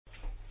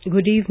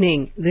Good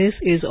evening. This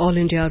is All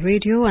India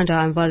Radio and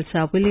I am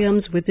Valsa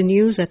Williams with the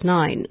news at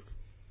 9.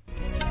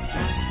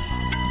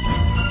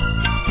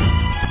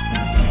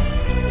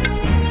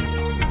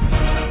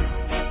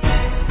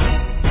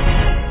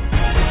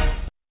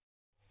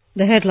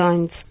 The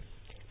headlines.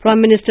 Prime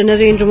Minister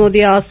Narendra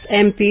Modi asks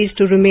MPs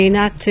to remain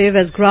active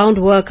as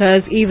ground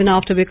workers even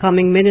after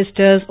becoming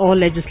ministers or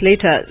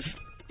legislators.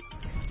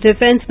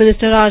 Defence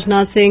Minister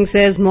Rajnath Singh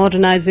says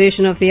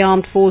modernization of the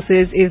armed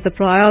forces is the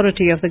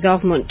priority of the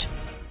government.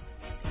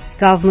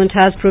 Government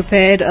has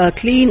prepared a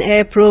clean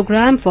air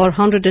program for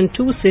 102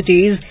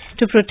 cities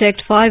to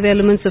protect 5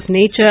 elements of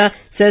nature,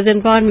 says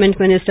Environment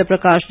Minister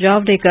Prakash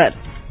Javadekar.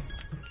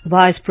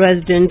 Vice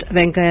President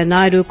Venkaiah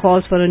Naidu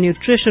calls for a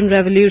nutrition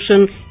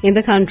revolution in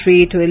the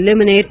country to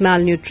eliminate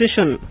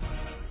malnutrition.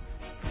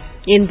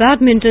 In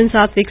badminton,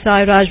 Satvik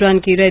Sairaj,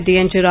 Ranki Reddy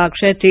and Chirag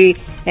Shetty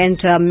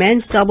enter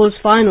men's doubles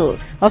final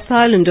of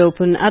Thailand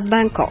Open at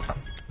Bangkok.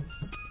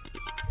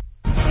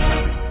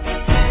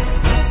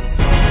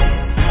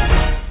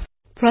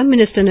 Prime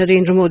Minister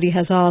Narendra Modi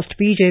has asked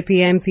BJP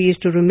MPs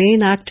to remain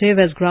active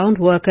as ground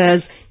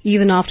workers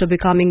even after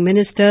becoming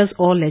ministers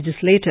or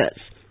legislators.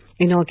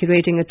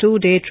 Inaugurating a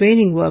 2-day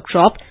training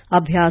workshop,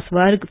 Abhyas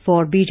Varg,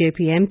 for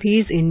BJP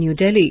MPs in New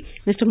Delhi,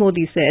 Mr.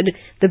 Modi said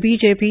the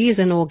BJP is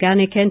an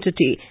organic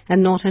entity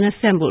and not an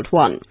assembled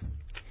one.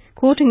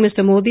 Quoting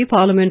Mr. Modi,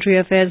 Parliamentary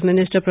Affairs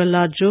Minister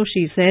Prahlad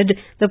Joshi said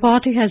the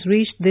party has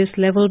reached this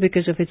level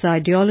because of its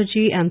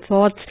ideology and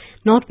thoughts,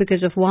 not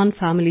because of one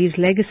family's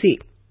legacy.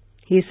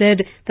 He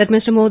said that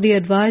Mr. Modi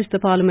advised the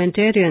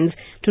parliamentarians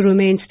to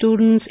remain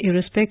students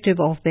irrespective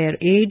of their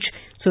age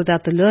so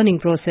that the learning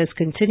process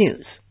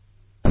continues.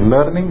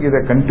 Learning is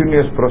a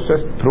continuous process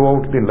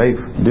throughout the life.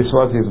 This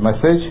was his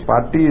message.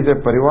 Party is a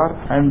parivar,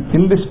 and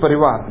in this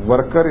parivar,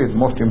 worker is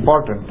most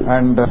important.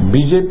 And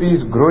BJP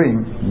is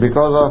growing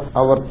because of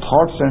our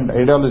thoughts and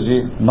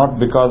ideology,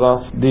 not because of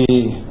the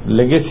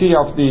legacy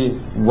of the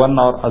one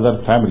or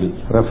other family.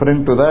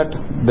 Referring to that,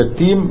 the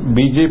team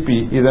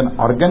BJP is an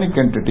organic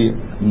entity,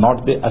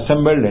 not the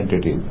assembled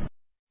entity.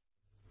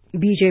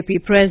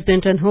 BJP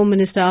President and Home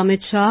Minister Amit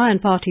Shah and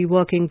Party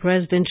Working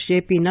President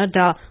J.P.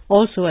 Nadda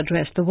also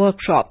addressed the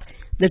workshop.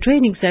 The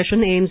training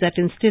session aims at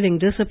instilling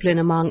discipline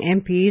among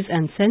MPs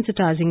and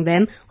sensitizing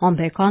them on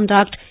their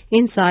conduct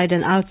inside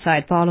and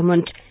outside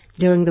Parliament.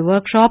 During the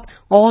workshop,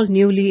 all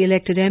newly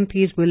elected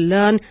MPs will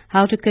learn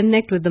how to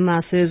connect with the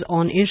masses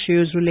on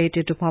issues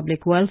related to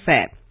public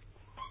welfare.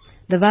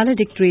 The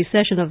valedictory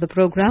session of the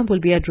program will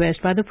be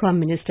addressed by the Prime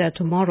Minister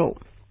tomorrow.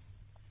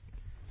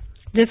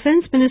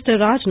 Defence Minister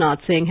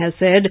Rajnath Singh has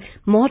said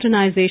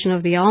modernization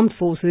of the armed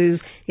forces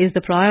is the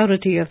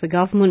priority of the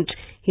government.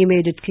 He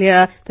made it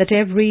clear that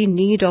every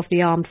need of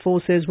the armed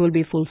forces will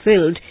be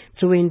fulfilled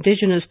through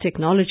indigenous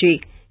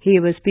technology. He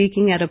was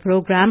speaking at a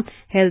program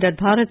held at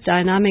Bharat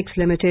Dynamics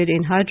Limited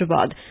in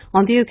Hyderabad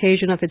on the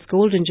occasion of its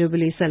Golden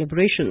Jubilee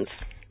celebrations.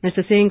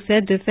 Mr. Singh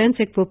said defence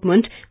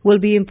equipment will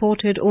be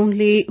imported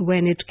only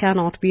when it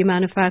cannot be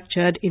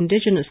manufactured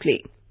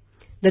indigenously.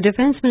 The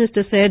Defence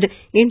Minister said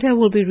India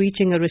will be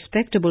reaching a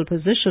respectable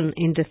position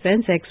in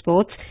defence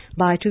exports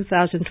by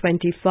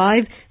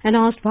 2025 and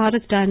asked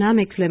Bharat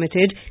Dynamics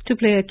Limited to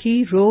play a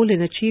key role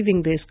in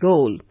achieving this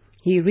goal.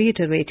 He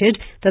reiterated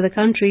that the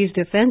country's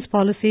defence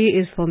policy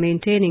is for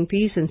maintaining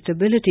peace and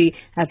stability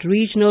at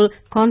regional,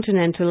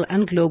 continental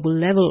and global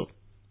level.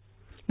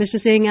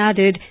 Mr. Singh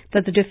added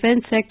that the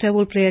defence sector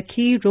will play a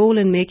key role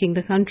in making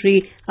the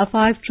country a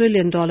 $5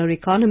 trillion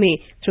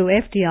economy through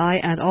FDI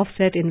and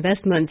offset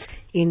investments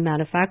in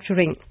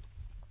manufacturing.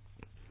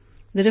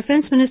 The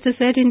Defence Minister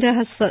said India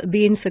has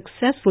been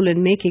successful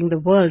in making the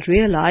world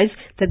realize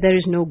that there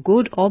is no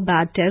good or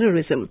bad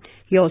terrorism.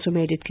 He also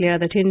made it clear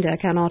that India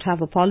cannot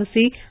have a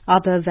policy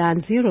other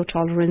than zero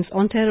tolerance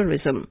on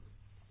terrorism.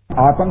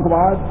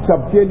 आतंकवाद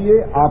सबके लिए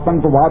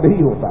आतंकवाद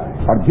ही होता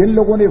है और जिन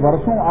लोगों ने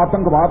वर्षों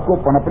आतंकवाद को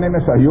पनपने में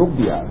सहयोग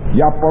दिया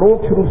या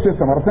परोक्ष रूप से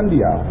समर्थन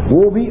दिया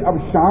वो भी अब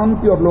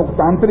शांति और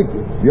लोकतांत्रिक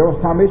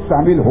व्यवस्था में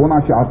शामिल होना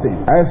चाहते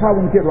हैं ऐसा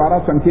उनके द्वारा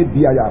संकेत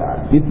दिया जा रहा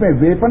है इसमें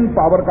वेपन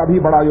पावर का भी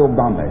बड़ा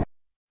योगदान है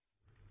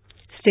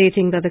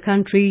Stating that the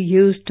country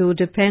used to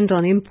depend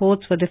on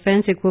imports for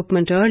defence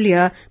equipment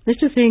earlier,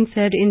 Mr. Singh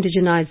said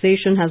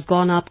indigenization has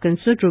gone up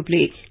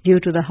considerably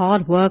due to the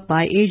hard work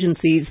by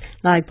agencies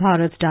like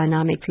Bharat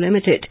Dynamics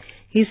Limited.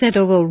 He said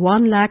over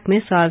 1 lakh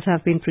missiles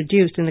have been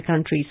produced in the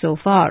country so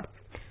far.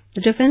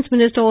 The Defence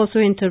Minister also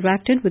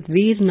interacted with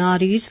Veer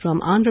Naris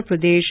from Andhra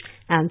Pradesh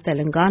and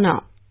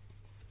Telangana.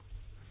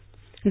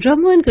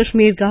 Jammu and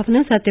Kashmir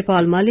Governor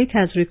Satyapal Malik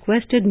has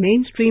requested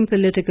mainstream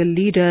political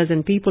leaders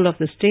and people of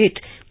the state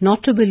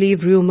not to believe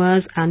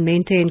rumours and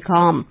maintain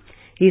calm.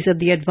 He said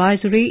the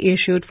advisory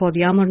issued for the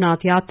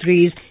Amarnath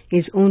Yatris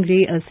is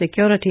only a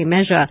security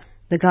measure.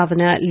 The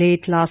governor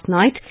late last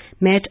night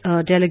met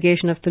a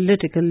delegation of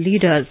political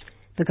leaders.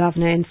 The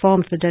governor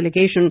informed the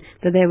delegation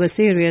that there were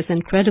serious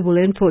and credible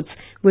inputs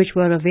which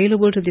were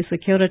available to the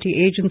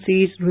security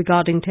agencies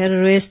regarding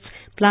terrorists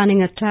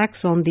planning attacks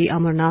on the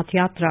Amarnath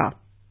Yatra.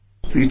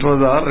 It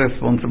was our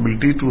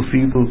responsibility to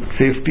see the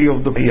safety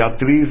of the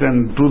yatris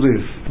and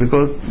tourists,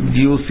 because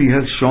GOC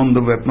has shown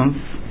the weapons,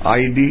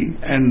 ID,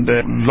 and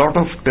a lot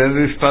of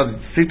terrorists are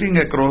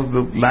sitting across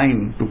the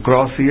line to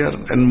cross here,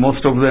 and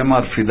most of them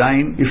are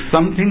Fidain. If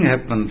something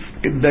happens,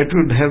 that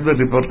would have the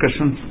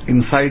repercussions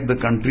inside the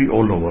country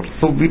all over.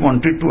 So we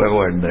wanted to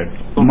avoid that.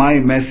 My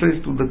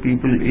message to the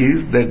people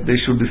is that they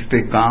should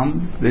stay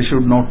calm. They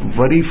should not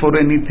worry for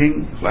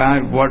anything.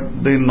 What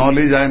the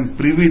knowledge I am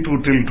privy to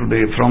till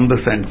today from the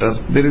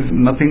center, there is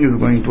nothing is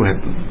going to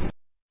happen.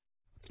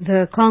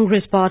 The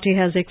Congress party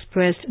has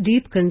expressed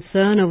deep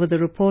concern over the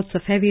reports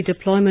of heavy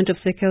deployment of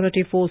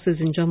security forces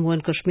in Jammu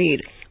and Kashmir.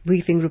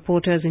 Briefing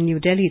reporters in New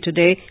Delhi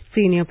today,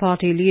 senior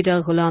party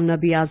leader Ghulam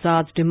Nabi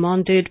Azad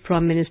demanded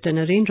Prime Minister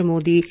Narendra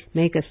Modi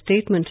make a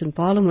statement in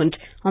Parliament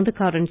on the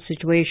current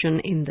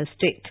situation in the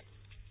state.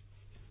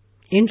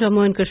 In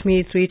Jammu and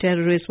Kashmir, 3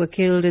 terrorists were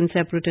killed in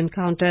separate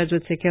encounters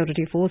with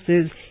security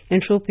forces in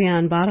Shopian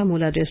and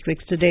Baramulla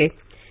districts today.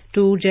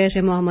 2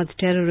 Jaish-e-Mohammed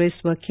terrorists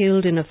were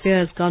killed in a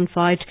fierce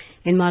gunfight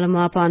in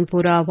Malama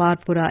Panpura,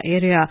 Warpura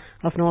area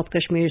of North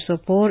Kashmir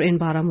Sopore in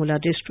Baramulla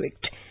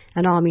district.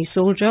 An army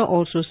soldier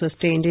also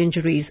sustained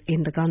injuries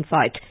in the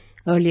gunfight.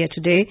 Earlier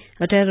today,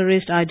 a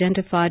terrorist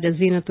identified as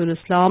Zinatul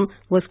Islam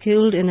was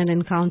killed in an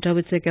encounter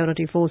with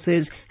security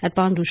forces at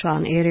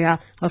Pandushan area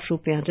of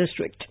Shopian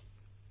district.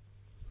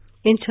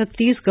 In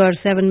Chhattisgarh,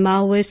 7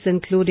 Maoists,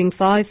 including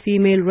 5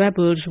 female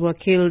rebels, were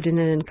killed in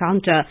an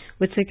encounter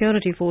with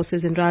security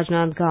forces in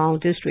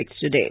Rajnandgaon district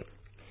today.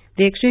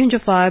 The exchange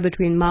of fire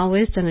between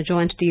Maoists and a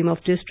joint team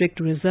of District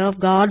Reserve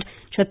Guard,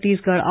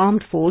 Chhattisgarh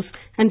Armed Force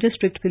and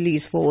District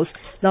Police Force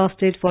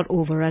lasted for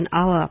over an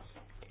hour.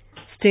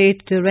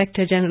 State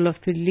Director General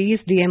of Police,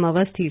 DM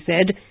Avasthi,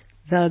 said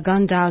the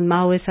gunned-down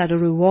Maoists had a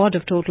reward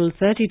of total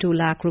 32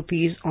 lakh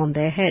rupees on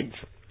their heads.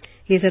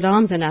 He said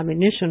arms and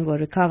ammunition were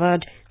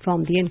recovered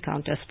from the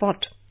encounter spot.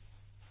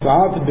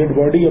 7 dead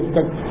body अब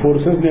तक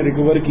forces ने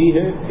recover की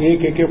है,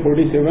 1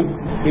 AK-47,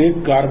 1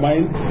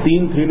 carbene,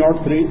 3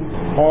 303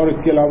 और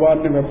इसके अलावा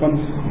अन्य weapons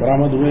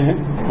बरामद हुए हैं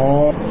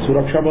और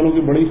सुरक्षा बलों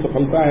की बड़ी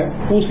सफलता है।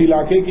 उस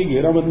इलाके की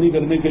घेराबंदी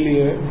करने के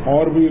लिए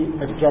और भी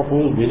एक्स्ट्रा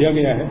फोर्स भेजा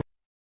गया है।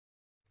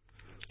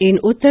 In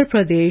Uttar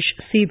Pradesh,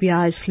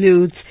 CBI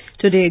sleuths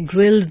today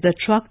grilled the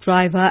truck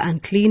driver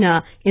and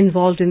cleaner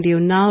involved in the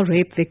Unnao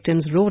rape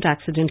victim's road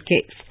accident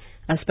case.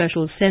 A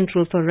special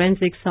Central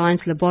Forensic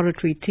Science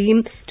Laboratory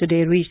team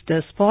today reached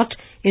the spot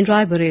in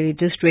Raebareli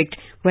district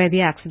where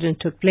the accident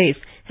took place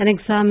and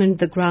examined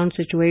the ground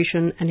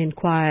situation and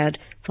inquired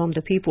from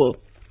the people.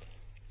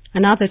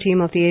 Another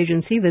team of the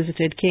agency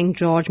visited King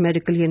George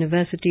Medical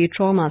University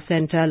Trauma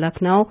Center,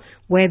 Lucknow,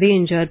 where the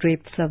injured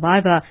rape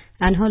survivor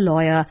and her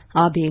lawyer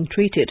are being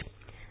treated.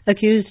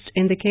 Accused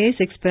in the case,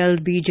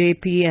 expelled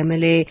BJP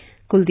MLA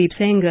Kuldeep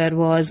Sengar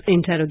was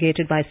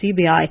interrogated by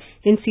CBI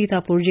in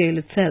Sitapur jail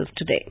itself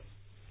today.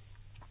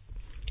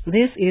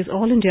 This is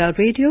All India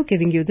Radio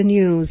giving you the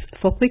news.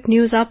 For quick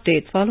news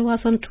updates, follow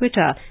us on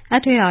Twitter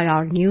at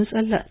AIR News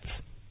Alerts.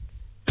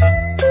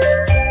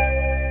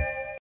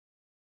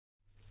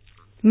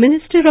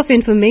 Minister of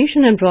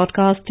Information and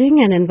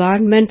Broadcasting and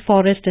Environment,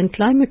 Forest and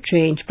Climate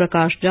Change,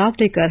 Prakash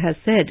Javadekar, has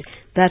said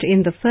that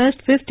in the first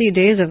 50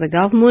 days of the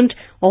government,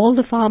 all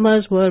the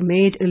farmers were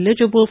made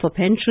eligible for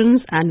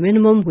pensions and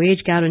minimum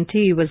wage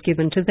guarantee was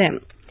given to them.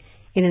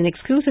 In an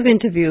exclusive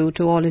interview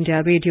to All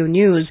India Radio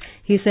News,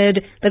 he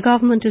said the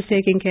government is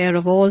taking care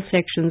of all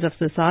sections of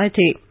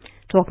society.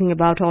 Talking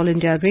about All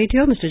India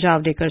Radio, Mr.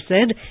 Javadekar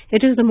said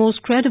it is the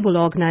most credible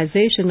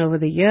organization over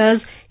the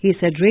years. He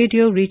said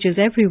radio reaches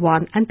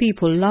everyone and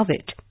people love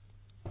it.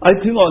 I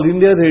think All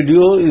India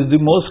Radio is the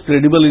most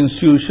credible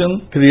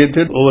institution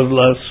created over the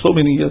last so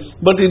many years.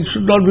 But it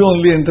should not be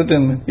only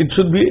entertainment. It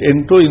should be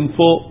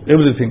info,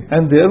 everything.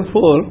 And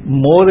therefore,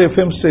 more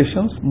FM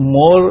stations,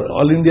 more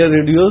All India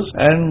radios,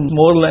 and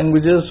more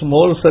languages,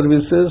 more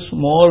services,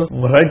 more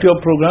variety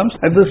of programs.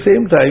 At the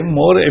same time,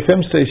 more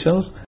FM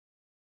stations.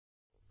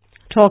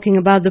 Talking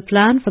about the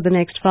plan for the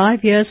next 5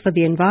 years for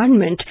the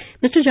environment,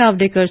 Mr.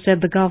 Javadekar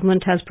said the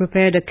government has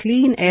prepared a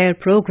clean air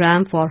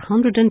program for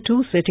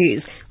 102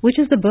 cities, which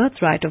is the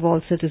birthright of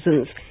all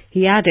citizens.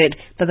 He added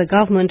that the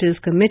government is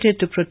committed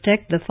to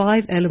protect the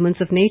 5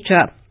 elements of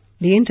nature.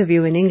 The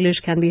interview in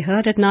English can be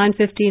heard at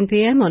 9:15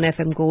 p.m. on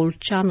FM Gold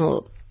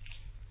channel.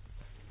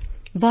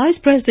 Vice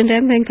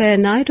President Venkaiah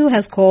Naidu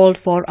has called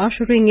for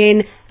ushering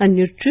in a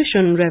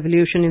nutrition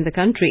revolution in the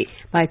country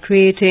by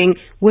creating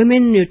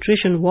women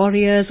nutrition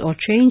warriors or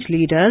change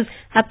leaders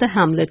at the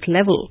hamlet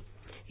level.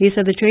 He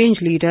said the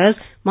change leaders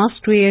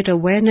must create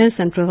awareness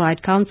and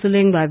provide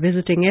counseling by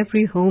visiting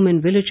every home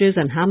in villages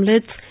and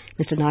hamlets.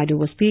 Mr. Naidu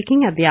was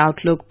speaking at the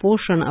Outlook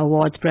Poshan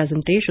Awards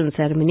presentation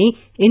ceremony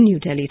in New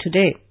Delhi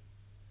today.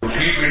 To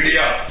keep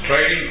India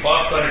striding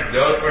fast on its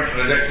development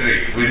trajectory,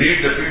 we need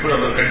the people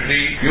of the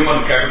country, human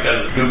capital,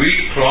 to be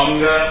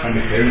stronger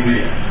and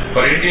healthier.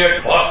 For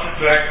India's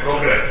fast-track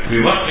progress,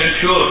 we must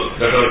ensure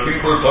that our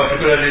people,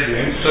 particularly the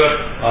youngsters,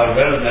 are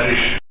well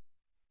nourished.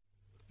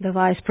 The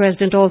Vice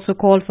President also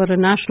called for a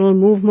national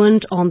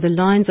movement on the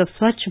lines of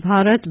Swachh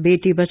Bharat,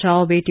 Beti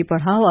Bachao, Beti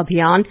Padhao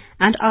Abhiyan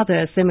and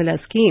other similar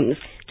schemes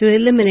to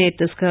eliminate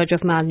the scourge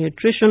of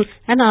malnutrition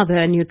and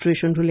other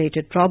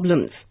nutrition-related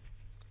problems.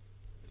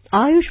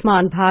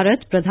 Ayushman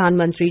Bharat Pradhan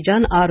Mantri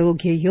Jan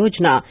Arogya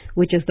Yojana,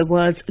 which is the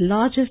world's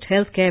largest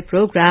healthcare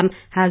program,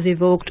 has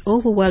evoked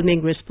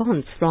overwhelming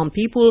response from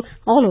people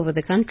all over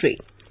the country.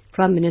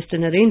 Prime Minister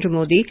Narendra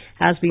Modi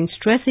has been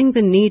stressing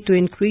the need to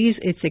increase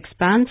its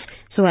expanse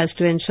so as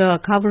to ensure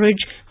coverage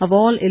of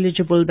all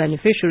eligible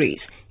beneficiaries.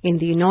 In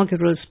the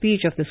inaugural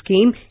speech of the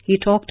scheme, he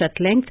talked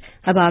at length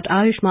about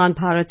Ayushman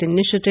Bharat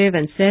initiative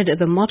and said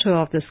the motto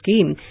of the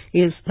scheme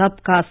is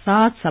Sabka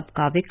Saath,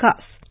 Sabka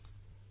Vikas.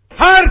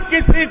 हर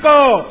किसी को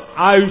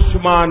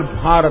आयुष्मान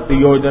भारत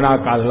योजना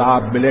का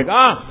लाभ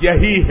मिलेगा,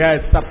 यही है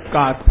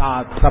सबका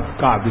साथ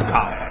सबका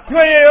विकास।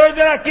 ये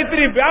योजना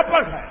कितनी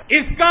व्यापक है,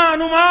 इसका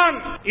अनुमान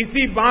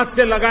इसी बात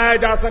से लगाया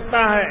जा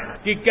सकता है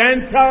कि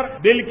कैंसर,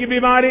 दिल की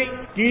बीमारी,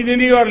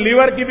 किडनी और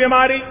लीवर की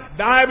बीमारी,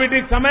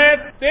 डायबिटीज समेत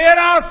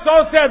 1300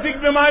 से अधिक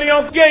बीमारियों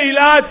के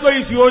इलाज को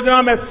इस योजना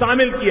में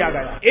शामिल किया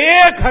गया।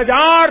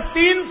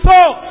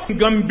 1300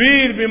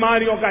 गंभीर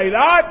बीमारियों का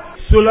इलाज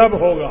सुलभ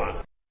होगा।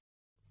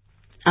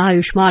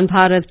 Ayushman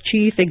Bharat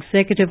Chief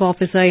Executive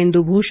Officer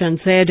Indu Bhushan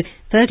said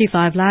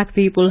 35 lakh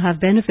people have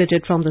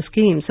benefited from the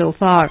scheme so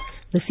far.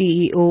 The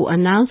CEO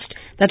announced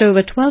that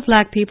over 12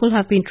 lakh people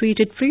have been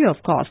treated free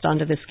of cost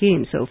under the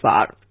scheme so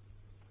far.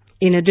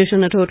 In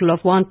addition, a total of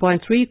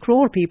 1.3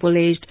 crore people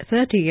aged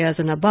 30 years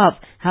and above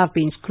have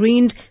been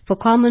screened for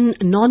common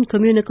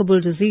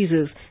non-communicable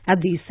diseases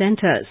at these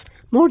centers.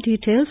 More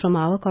details from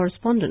our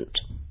correspondent.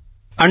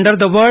 Under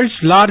the world's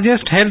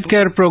largest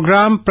healthcare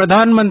program,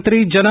 Pradhan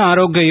Mantri Jan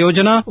Arogya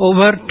Yojana,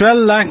 over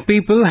 12 lakh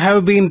people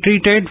have been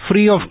treated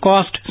free of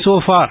cost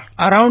so far.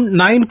 Around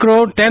 9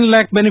 crore 10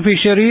 lakh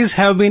beneficiaries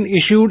have been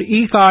issued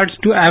e-cards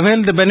to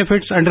avail the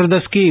benefits under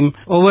the scheme.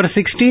 Over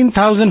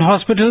 16,000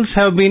 hospitals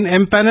have been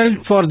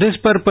empaneled for this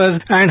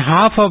purpose and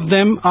half of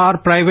them are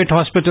private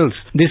hospitals.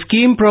 The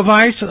scheme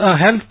provides a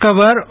health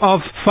cover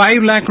of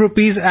 5 lakh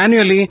rupees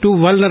annually to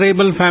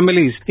vulnerable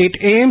families. It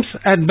aims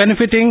at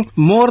benefiting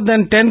more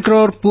than 10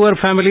 crore poor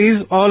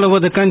families all over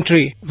the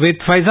country. With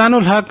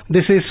Faizanul Haq,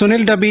 this is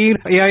Sunil Dabir,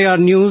 AIR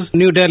News,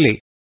 New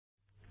Delhi.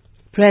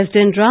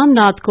 President Ram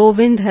Nath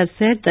Kovind has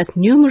said that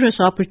numerous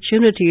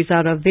opportunities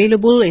are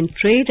available in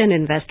trade and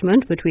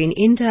investment between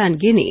India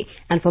and Guinea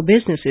and for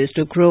businesses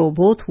to grow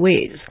both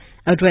ways.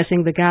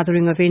 Addressing the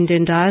gathering of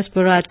Indian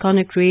diaspora at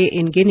Conakry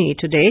in Guinea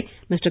today,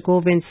 Mr.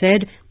 Kovind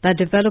said that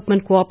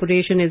development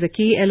cooperation is a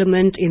key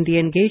element in the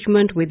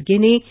engagement with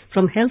Guinea,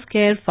 from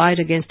healthcare, fight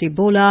against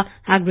Ebola,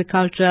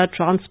 agriculture,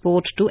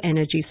 transport to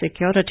energy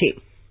security.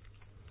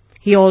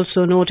 He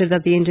also noted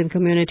that the Indian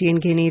community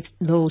in Guinea,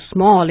 though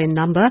small in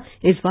number,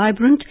 is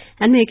vibrant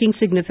and making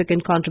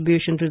significant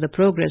contribution to the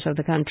progress of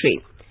the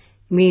country.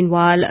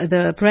 Meanwhile,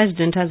 the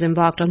President has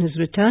embarked on his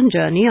return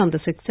journey on the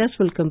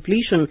successful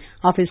completion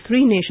of his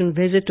three-nation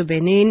visit to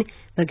Benin,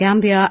 the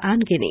Gambia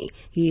and Guinea.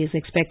 He is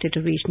expected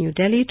to reach New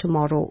Delhi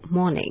tomorrow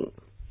morning.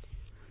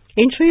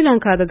 In Sri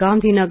Lanka, the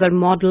Gandhinagar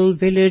model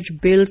village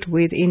built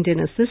with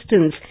Indian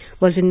assistance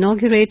was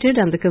inaugurated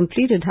and the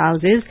completed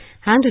houses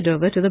handed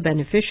over to the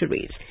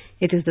beneficiaries.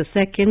 It is the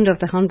second of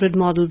the 100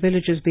 model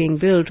villages being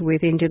built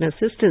with Indian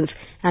assistance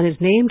and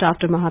is named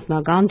after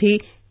Mahatma Gandhi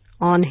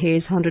on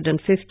his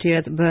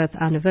 150th birth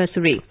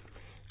anniversary.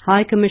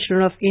 High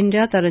Commissioner of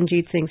India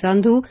Taranjeet Singh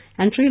Sandhu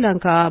and Sri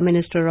Lanka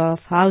Minister of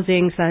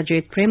Housing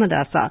Sajid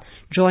Premadasa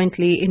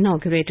jointly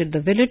inaugurated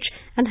the village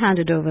and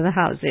handed over the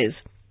houses.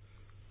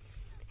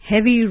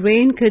 Heavy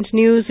rain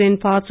continues in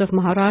parts of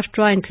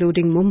Maharashtra,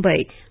 including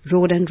Mumbai.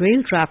 Road and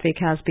rail traffic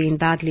has been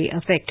badly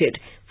affected.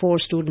 4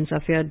 students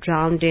are feared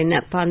drowned in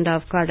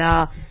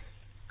Pandavkada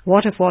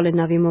waterfall in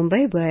Navi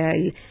Mumbai,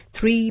 while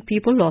 3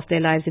 people lost their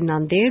lives in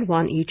Nanded,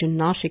 1 each in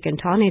Nashik and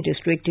Thane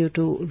district due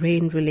to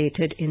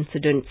rain-related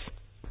incidents.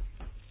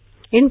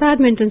 In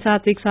badminton,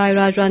 Satvik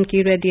Sairaj,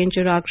 Ranki Reddy and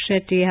Chirag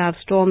Shetty have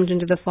stormed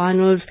into the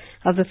finals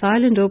of the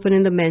Thailand Open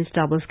in the men's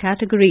doubles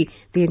category.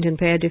 The Indian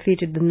pair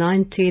defeated the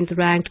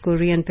 19th-ranked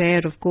Korean pair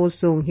of Ko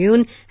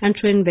Sung-hyun and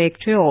Trin Baek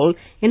Cheol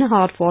in a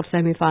hard-fought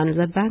semi-finals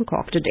at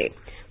Bangkok today.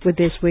 With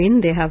this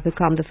win, they have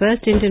become the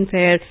first Indian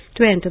pair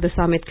to enter the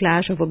summit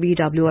clash of a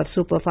BWF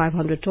Super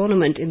 500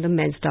 tournament in the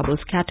men's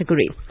doubles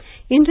category.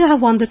 India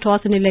have won the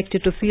toss and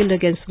elected to field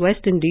against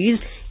West Indies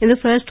in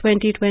the first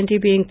 2020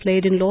 being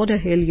played in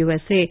Lauderhill,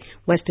 USA.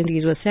 West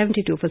Indies were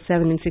 72 for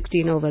 7 in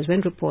 16 overs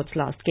when reports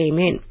last came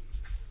in.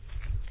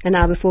 And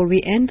now before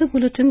we end the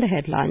bulletin, the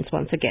headlines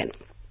once again.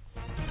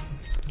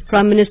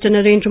 Prime Minister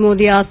Narendra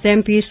Modi asked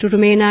MPs to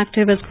remain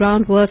active as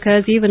ground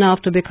workers even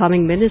after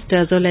becoming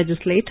ministers or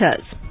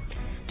legislators.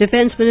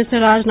 Defence Minister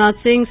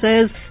Rajnath Singh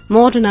says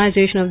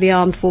modernization of the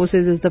armed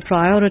forces is the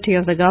priority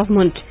of the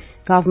government.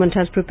 Government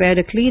has prepared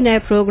a clean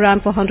air program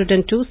for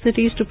 102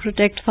 cities to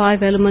protect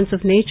 5 elements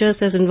of nature,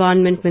 says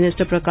Environment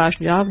Minister Prakash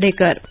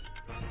Javadekar.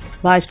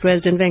 Vice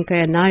President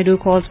Venkaiah Naidu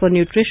calls for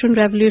nutrition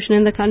revolution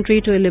in the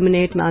country to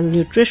eliminate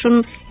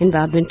malnutrition. In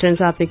badminton,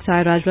 Satvik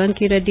Sairaj,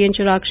 Ranki Reddy and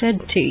Chirag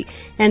Shetty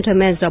enter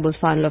men's doubles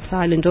final of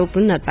Thailand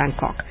Open at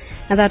Bangkok.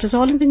 And that is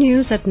all in the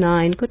news at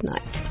 9. Good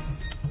night.